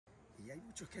hay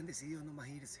muchos que han decidido no más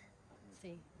irse.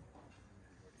 Sí.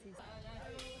 Sí.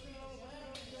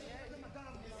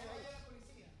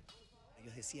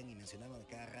 Ellos decían y mencionaban a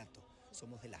cada rato,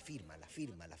 somos de la firma, la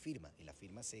firma, la firma. Y la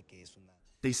firma sé que es una...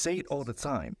 They say it all the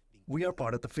time. We are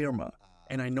part of the firma.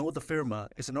 And I know the firma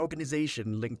is an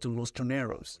organization linked to Los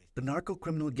Choneros, the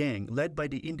narco-criminal gang led by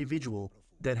the individual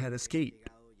that had escaped.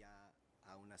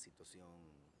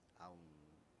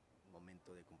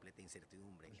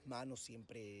 Mis manos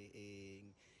siempre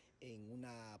en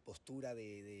una postura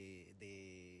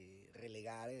de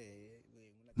relegar.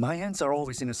 My hands are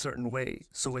always in a certain way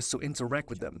so as to interact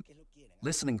with them,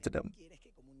 listening to them.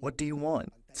 What do you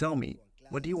want? Tell me.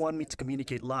 What do you want me to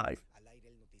communicate live?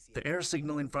 The air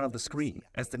signal in front of the screen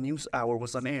as the news hour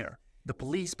was on air. The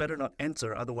police better not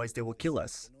enter, otherwise they will kill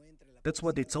us. That's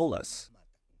what they told us.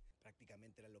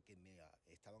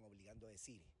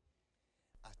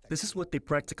 This is what they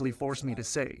practically forced me to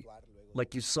say.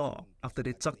 Like you saw, after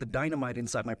they tucked the dynamite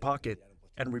inside my pocket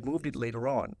and removed it later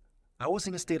on, I was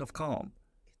in a state of calm.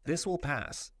 This will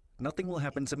pass. Nothing will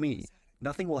happen to me.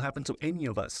 Nothing will happen to any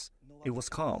of us. It was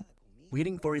calm,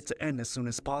 waiting for it to end as soon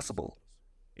as possible.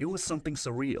 It was something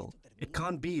surreal. It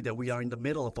can't be that we are in the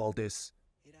middle of all this.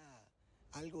 Era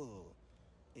algo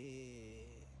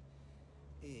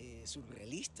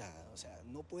surrealista. O sea,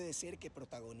 no puede ser que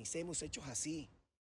protagonicemos hechos así.